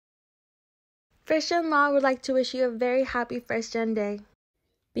First Gen Law would like to wish you a very happy First Gen Day.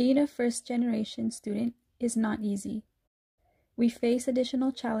 Being a first-generation student is not easy. We face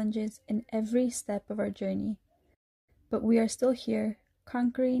additional challenges in every step of our journey, but we are still here,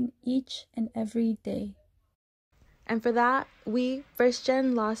 conquering each and every day. And for that, we, First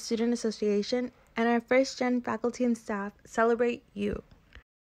Gen Law Student Association, and our First Gen faculty and staff celebrate you.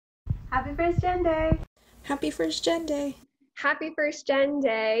 Happy First Gen Day! Happy First Gen Day! Happy First Gen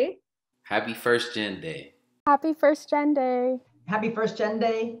Day! Happy First Gen Day! Happy First Gen Day! Happy First Gen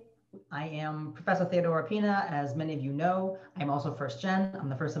Day! I am Professor Theodora Pina. As many of you know, I'm also First Gen. I'm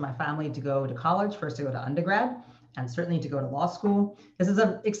the first in my family to go to college, first to go to undergrad, and certainly to go to law school. This is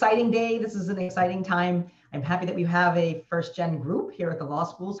an exciting day. This is an exciting time. I'm happy that we have a First Gen group here at the law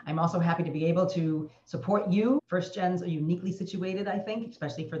schools. I'm also happy to be able to support you. First Gens are uniquely situated, I think,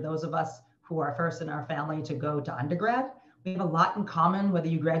 especially for those of us who are first in our family to go to undergrad. We have a lot in common, whether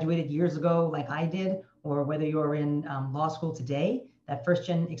you graduated years ago like I did, or whether you're in law school today. That First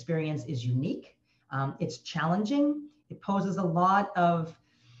Gen experience is unique. It's challenging. It poses a lot of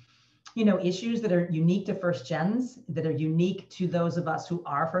issues that are unique to First Gens, that are unique to those of us who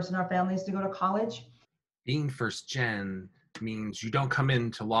are first in our families to go to college. Being First Gen means you don't come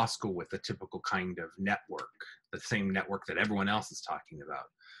into law school with a typical kind of network, the same network that everyone else is talking about.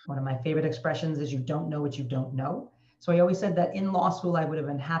 One of my favorite expressions is you don't know what you don't know. So I always said that in law school, I would have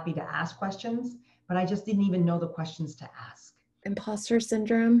been happy to ask questions, but I just didn't even know the questions to ask. Imposter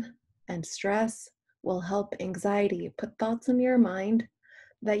syndrome and stress will help anxiety put thoughts in your mind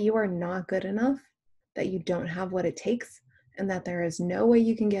that you are not good enough, that you don't have what it takes, and that there is no way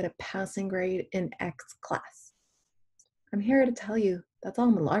you can get a passing grade in X class. I'm here to tell you that's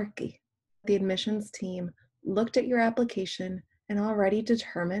all malarkey. The admissions team looked at your application and already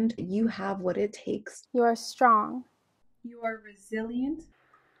determined you have what it takes. You are strong. You are resilient.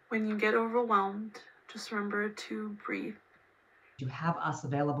 When you get overwhelmed, just remember to breathe. You have us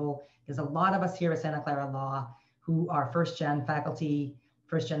available. There's a lot of us here at Santa Clara Law who are First Gen faculty,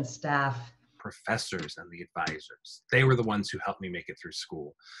 First Gen staff, professors and the advisors. They were the ones who helped me make it through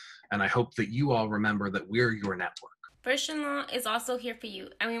school. And I hope that you all remember that we're your network. First Gen Law is also here for you,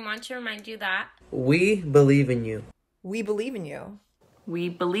 and we want to remind you that we believe in you. We believe in you. We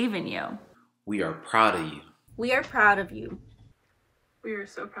believe in you. We are proud of you. We are proud of you. We are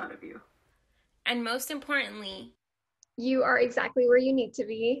so proud of you. And most importantly, you are exactly where you need to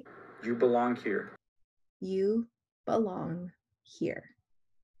be. You belong here. You belong here.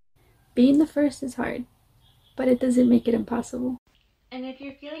 Being the first is hard, but it doesn't make it impossible. And if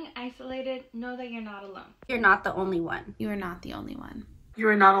you're feeling isolated, know that you're not alone. You're not the only one. You are not the only one. You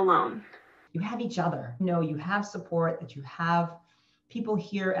are not alone. You have each other. You have support, that you have people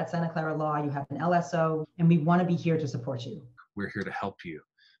here at Santa Clara Law, you have an LSO, and we want to be here to support you. We're here to help you,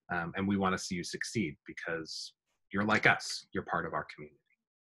 and we want to see you succeed because you're like us. You're part of our community.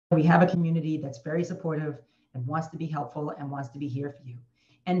 We have a community that's very supportive and wants to be helpful and wants to be here for you.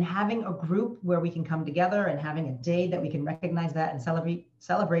 And having a group where we can come together and having a day that we can recognize that and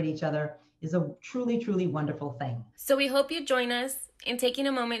celebrate each other is a truly, truly wonderful thing. So we hope you join us in taking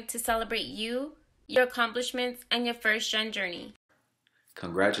a moment to celebrate you, your accomplishments, and your First Gen journey.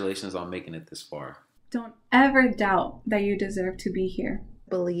 Congratulations on making it this far. Don't ever doubt that you deserve to be here.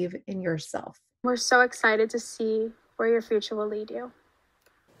 Believe in yourself. We're so excited to see where your future will lead you.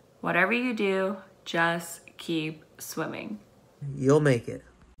 Whatever you do, just keep swimming. You'll make it.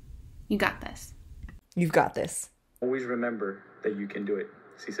 You got this. You've got this. Always remember that you can do it.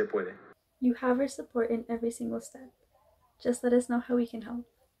 Si se puede. You have our support in every single step. Just let us know how we can help.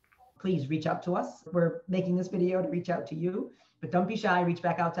 Please reach out to us. We're making this video to reach out to you, but don't be shy. Reach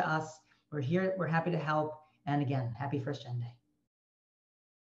back out to us. We're here. We're happy to help. And again, happy First Gen Day.